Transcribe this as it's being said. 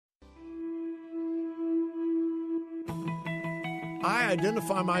I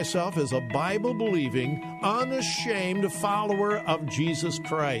identify myself as a Bible-believing, unashamed follower of Jesus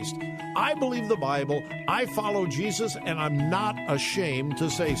Christ. I believe the Bible, I follow Jesus, and I'm not ashamed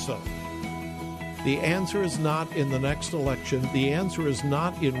to say so. The answer is not in the next election. The answer is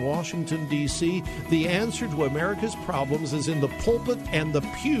not in Washington, D.C. The answer to America's problems is in the pulpit and the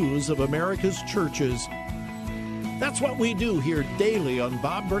pews of America's churches. That's what we do here daily on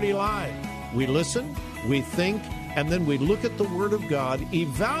Bob Burney Live. We listen, we think, and then we look at the Word of God,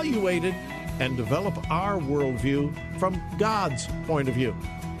 evaluate it, and develop our worldview from God's point of view.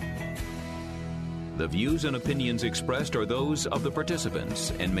 The views and opinions expressed are those of the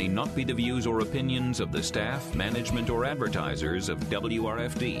participants and may not be the views or opinions of the staff, management, or advertisers of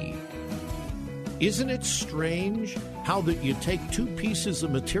WRFD. Isn't it strange how that you take two pieces of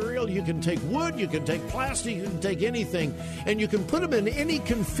material? You can take wood, you can take plastic, you can take anything, and you can put them in any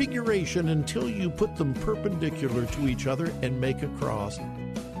configuration until you put them perpendicular to each other and make a cross.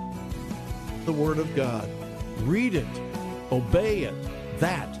 The Word of God. Read it. Obey it.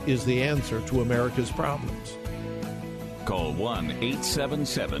 That is the answer to America's problems. Call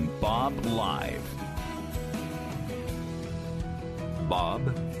 1-877-BOB-LIVE.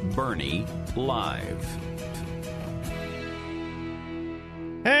 Bob Burney Live.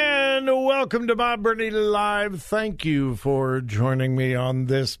 And welcome to Bob Burney Live. Thank you for joining me on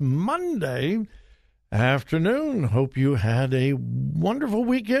this Monday afternoon. Hope you had a wonderful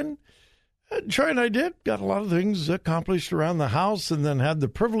weekend. Troy and I did. Got a lot of things accomplished around the house, and then had the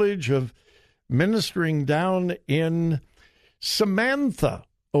privilege of ministering down in Samantha,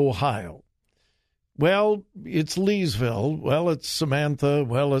 Ohio. Well, it's Leesville. Well, it's Samantha.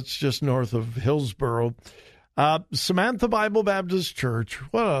 Well, it's just north of Hillsboro. Samantha Bible Baptist Church.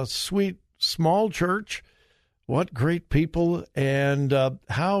 What a sweet, small church. What great people, and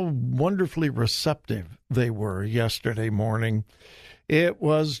how wonderfully receptive they were yesterday morning. It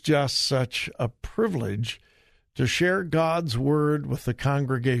was just such a privilege to share God's word with the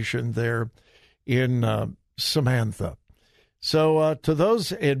congregation there in Samantha. So to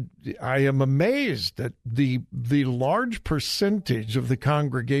those, I am amazed at the large percentage of the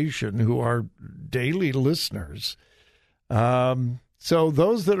congregation who are daily listeners. So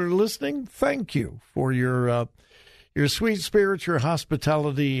those that are listening, thank you for your sweet spirit, your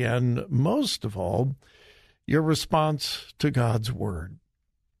hospitality, and most of all, your response to God's word.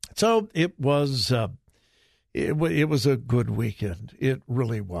 So it was a good weekend. It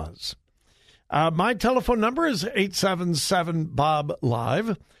really was. My telephone number is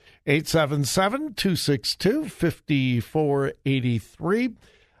 877-BOB-LIVE, 877-262-5483.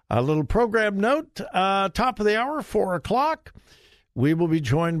 A little program note, top of the hour, 4 o'clock. We will be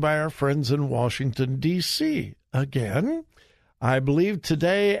joined by our friends in Washington, D.C. again. I believe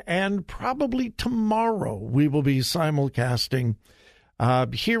today and probably tomorrow we will be simulcasting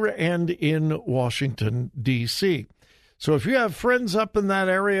here and in Washington, D.C. So if you have friends up in that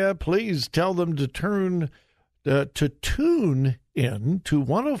area, please tell them to tune in to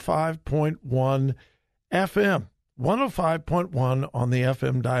 105.1 FM, 105.1 on the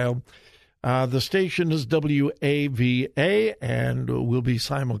FM dial. The station is WAVA, and we'll be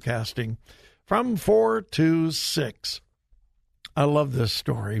simulcasting from 4 to 6. I love this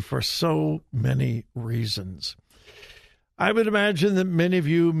story for so many reasons. I would imagine that many of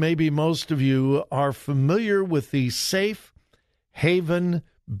you, maybe most of you, are familiar with the Safe Haven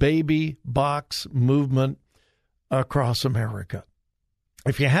Baby Box movement across America.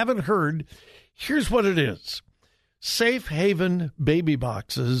 If you haven't heard, here's what it is. Safe Haven baby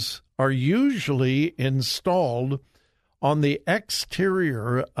boxes are usually installed on the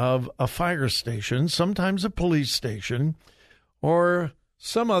exterior of a fire station, sometimes a police station, or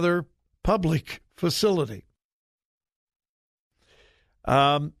some other public facility.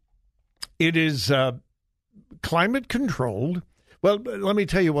 It is climate controlled. Well, let me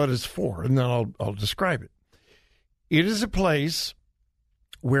tell you what it's for, and then I'll describe it. It is a place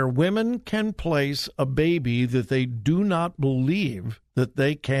where women can place a baby that they do not believe that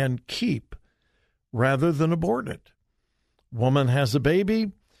they can keep rather than abort it. Woman has a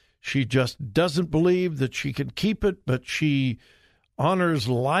baby. She just doesn't believe that she can keep it, but she honors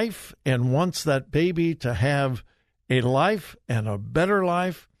life and wants that baby to have a life and a better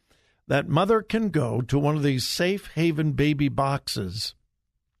life. That mother can go to one of these Safe Haven baby boxes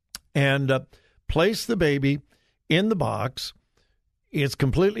and place the baby in the box. It's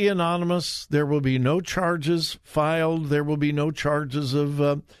completely anonymous. There will be no charges filed. There will be no charges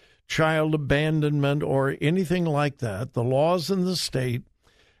of child abandonment or anything like that. The laws in the state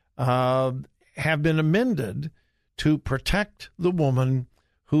have been amended to protect the woman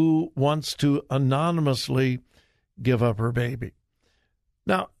who wants to anonymously give up her baby.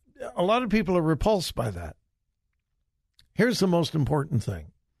 Now, a lot of people are repulsed by that. Here's the most important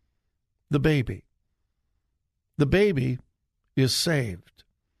thing. The baby. The baby is saved.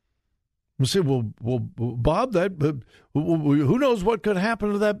 You say, well, Bob, who knows what could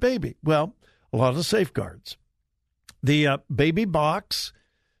happen to that baby? Well, a lot of safeguards. The baby box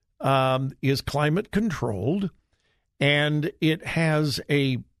is climate controlled, and it has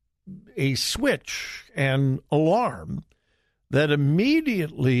a switch and alarm that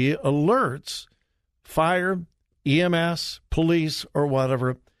immediately alerts fire, EMS, police, or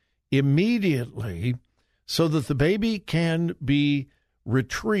whatever, immediately, so that the baby can be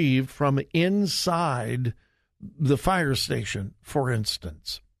retrieved from inside the fire station, for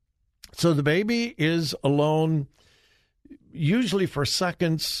instance. So the baby is alone, usually for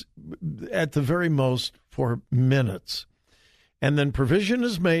seconds, at the very most for minutes. And then provision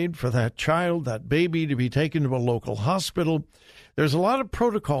is made for that child, that baby, to be taken to a local hospital. There's a lot of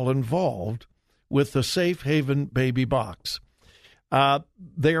protocol involved with the Safe Haven baby box.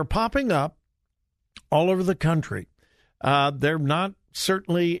 They are popping up all over the country. They're not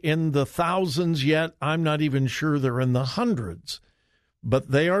certainly in the thousands yet. I'm not even sure they're in the hundreds,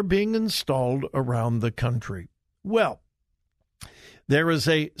 but they are being installed around the country. Well, there is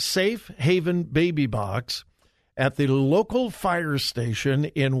a Safe Haven baby box at the local fire station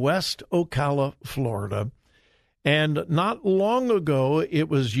in West Ocala, Florida, and not long ago it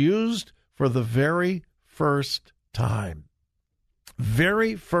was used for the very first time.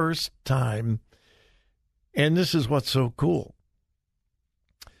 Very first time. And this is what's so cool.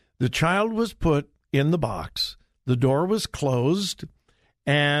 The child was put in the box, the door was closed,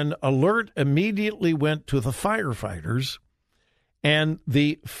 and alert immediately went to the firefighters, and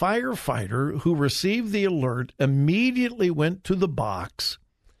the firefighter who received the alert immediately went to the box,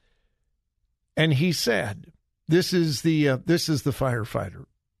 and he said, this is the firefighter.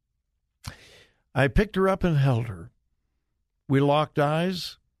 I picked her up and held her. We locked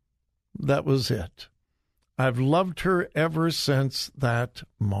eyes. That was it. I've loved her ever since that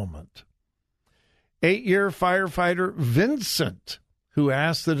moment. 8-year firefighter Vincent, who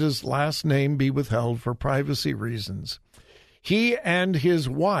asked that his last name be withheld for privacy reasons. He and his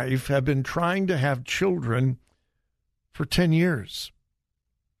wife have been trying to have children for 10 years.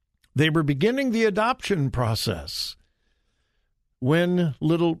 They were beginning the adoption process when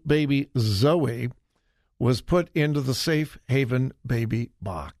little baby Zoe was put into the Safe Haven baby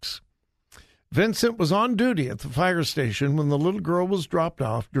box. Vincent was on duty at the fire station when the little girl was dropped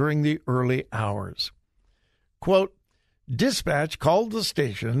off during the early hours. Quote, dispatch called the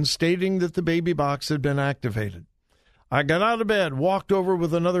station stating that the baby box had been activated. I got out of bed, walked over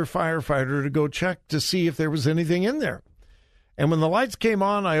with another firefighter to go check to see if there was anything in there. And when the lights came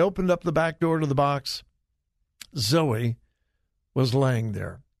on, I opened up the back door to the box. Zoe was laying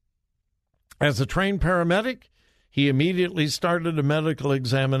there. As a trained paramedic, he immediately started a medical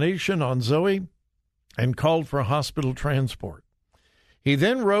examination on Zoe and called for hospital transport. He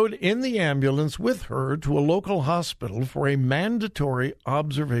then rode in the ambulance with her to a local hospital for a mandatory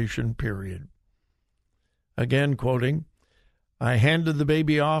observation period. Again, quoting, I handed the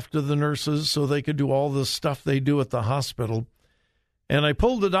baby off to the nurses so they could do all the stuff they do at the hospital, and I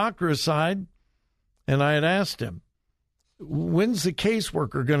pulled the doctor aside, and I had asked him, when's the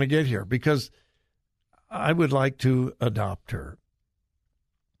caseworker going to get here? Because I would like to adopt her.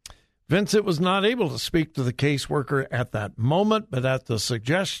 Vincent was not able to speak to the caseworker at that moment, but at the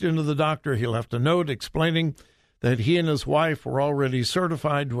suggestion of the doctor, he left a note explaining that he and his wife were already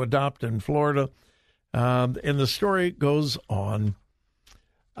certified to adopt in Florida. And the story goes on.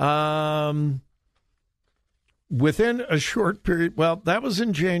 Within a short period, well, that was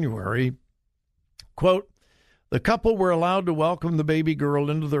in January, quote, the couple were allowed to welcome the baby girl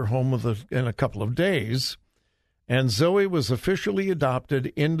into their home in a couple of days, and Zoe was officially adopted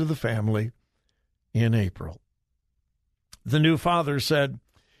into the family in April. The new father said,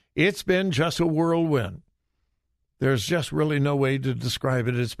 it's been just a whirlwind. There's just really no way to describe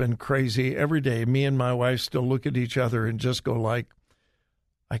it. It's been crazy. Every day, me and my wife still look at each other and just go like,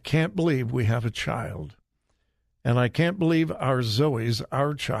 I can't believe we have a child. And I can't believe our Zoe's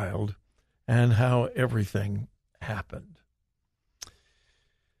our child and how everything happened.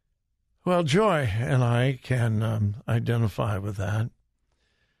 Well, Joy and I can identify with that.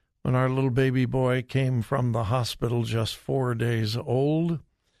 When our little baby boy came from the hospital just 4 days old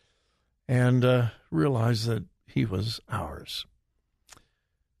and realized that he was ours.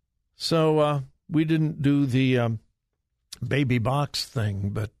 So we didn't do the baby box thing,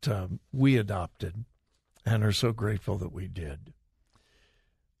 but we adopted and are so grateful that we did.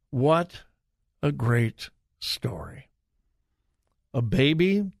 What a great story. A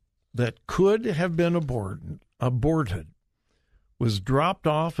baby that could have been aborted was dropped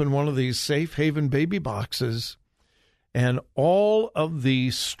off in one of these safe haven baby boxes, and all of the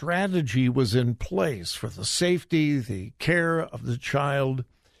strategy was in place for the safety, the care of the child,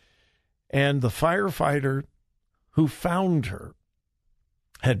 and the firefighter who found her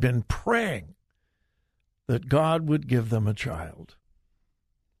had been praying that God would give them a child.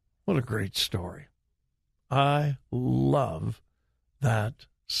 What a great story. I love that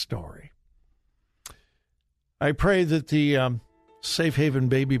story. I pray that the Safe Haven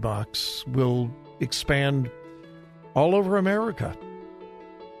Baby Box will expand all over America.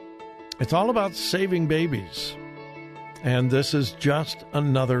 It's all about saving babies, and this is just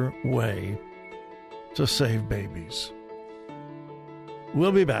another way to save babies.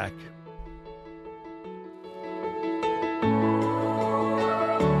 We'll be back.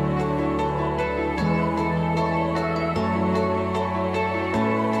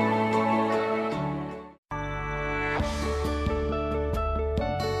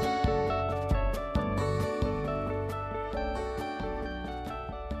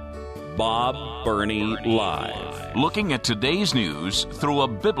 Bob Burney Live. Looking at today's news through a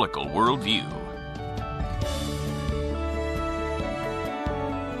biblical worldview.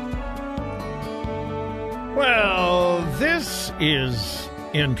 Well, this is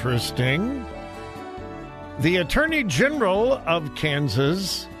interesting. The Attorney General of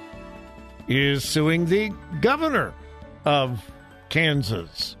Kansas is suing the governor of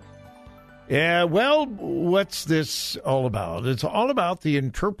Kansas. Yeah, well, what's this all about? It's all about the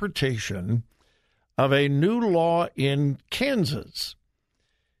interpretation of a new law in Kansas.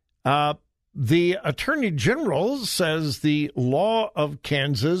 The Attorney General says the law of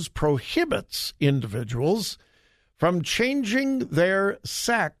Kansas prohibits individuals from changing their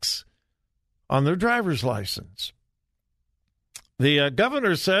sex on their driver's license. The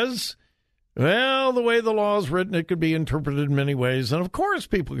governor says, well, the way the law is written, it could be interpreted in many ways. And, of course,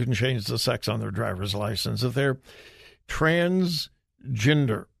 people can change the sex on their driver's license if they're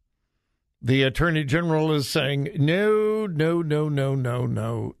transgender. The Attorney General is saying, no.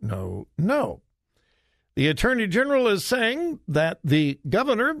 The Attorney General is saying that the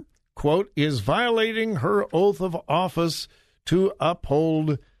governor, quote, is violating her oath of office to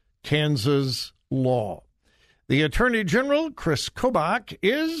uphold Kansas law. The Attorney General, Chris Kobach,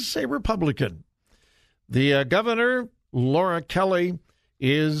 is a Republican. The governor, Laura Kelly,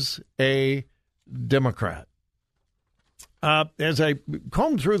 is a Democrat. As I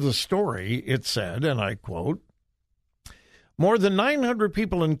combed through the story, it said, and I quote, more than 900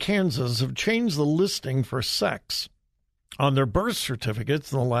 people in Kansas have changed the listing for sex on their birth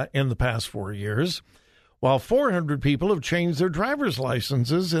certificates in the past 4 years, while 400 people have changed their driver's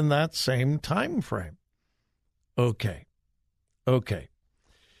licenses in that same time frame. Okay.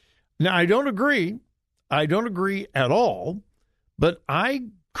 Now, I don't agree at all, but I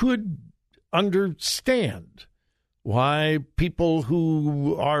could understand why people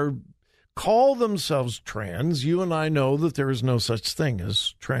who call themselves trans, you and I know that there is no such thing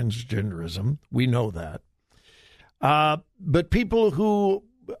as transgenderism. We know that. But people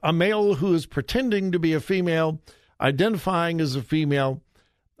a male who is pretending to be a female, identifying as a female,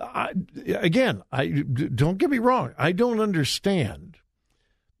 don't get me wrong, I don't understand.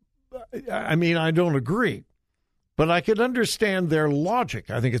 I mean, I don't agree. But I could understand their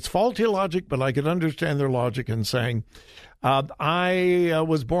logic. I think it's faulty logic, but I could understand their logic in saying, I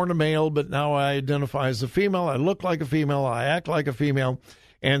was born a male, but now I identify as a female. I look like a female. I act like a female.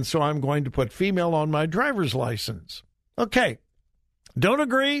 And so I'm going to put female on my driver's license. Okay. Don't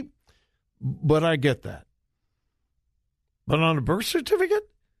agree, but I get that. But on a birth certificate?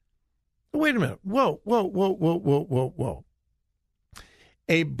 Wait a minute. Whoa.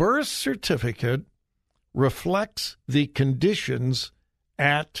 A birth certificate reflects the conditions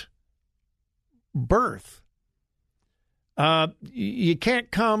at birth. You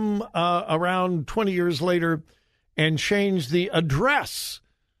can't come around 20 years later and change the address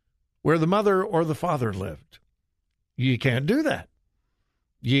where the mother or the father lived. You can't do that.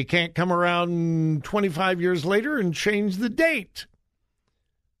 You can't come around 25 years later and change the date.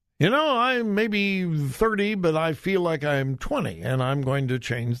 You know, I'm maybe 30, but I feel like I'm 20, and I'm going to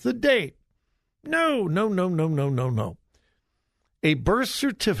change the date. No. A birth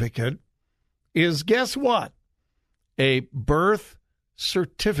certificate is, guess what? A birth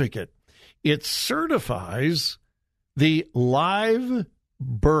certificate. It certifies the live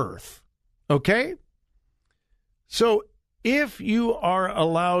birth. Okay? So if you are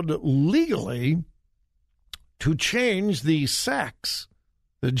allowed legally to change the sex,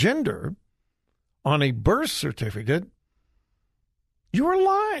 the gender, on a birth certificate, You are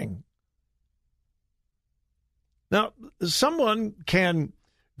lying. Now, someone can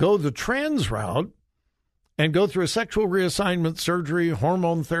go the trans route and go through a sexual reassignment surgery,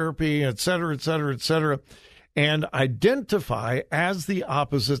 hormone therapy, et cetera, and identify as the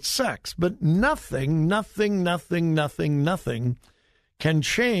opposite sex. But nothing can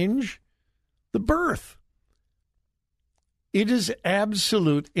change the birth. It is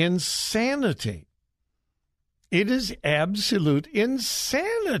absolute insanity. It is absolute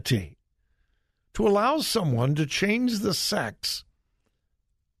insanity to allow someone to change the sex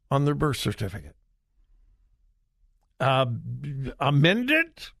on their birth certificate. Amend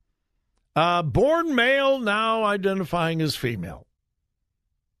it. Born male, now identifying as female.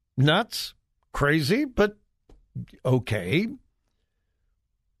 Nuts, crazy, but okay.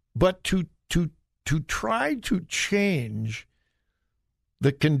 But to try to change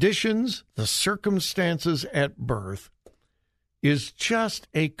the conditions, the circumstances at birth is just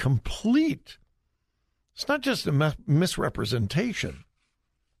a complete, it's not just a misrepresentation,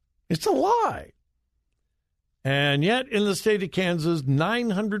 it's a lie. And yet, in the state of Kansas,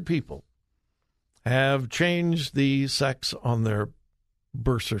 900 people have changed the sex on their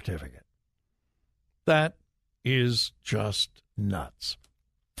birth certificate. That is just nuts.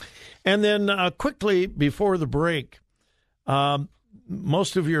 And then quickly, before the break,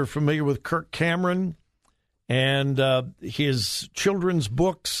 most of you are familiar with Kirk Cameron and his children's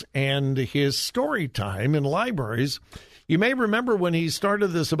books and his story time in libraries. You may remember when he started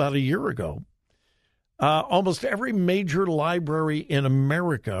this about a year ago, almost every major library in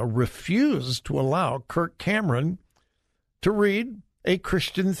America refused to allow Kirk Cameron to read a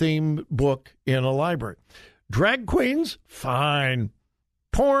Christian-themed book in a library. Drag queens? Fine.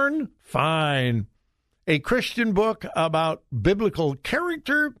 Porn? Fine. A Christian book about biblical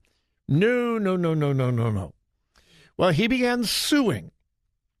character? No. Well, he began suing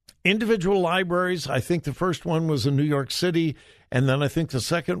individual libraries. I think the first one was in New York City, and then I think the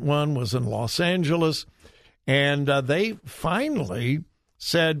second one was in Los Angeles. And they finally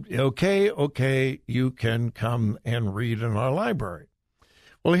said, okay, you can come and read in our library.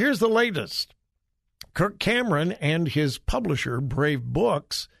 Well, here's the latest. Kirk Cameron and his publisher, Brave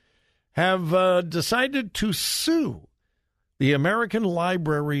Books, have decided to sue the American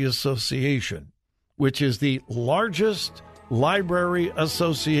Library Association, which is the largest library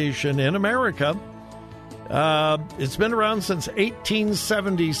association in America. It's been around since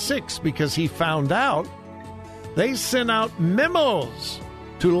 1876 because he found out they sent out memos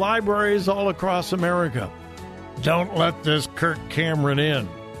to libraries all across America. Don't let this Kirk Cameron in.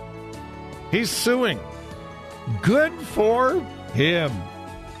 He's suing. Good for him.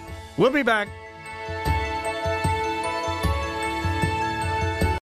 We'll be back.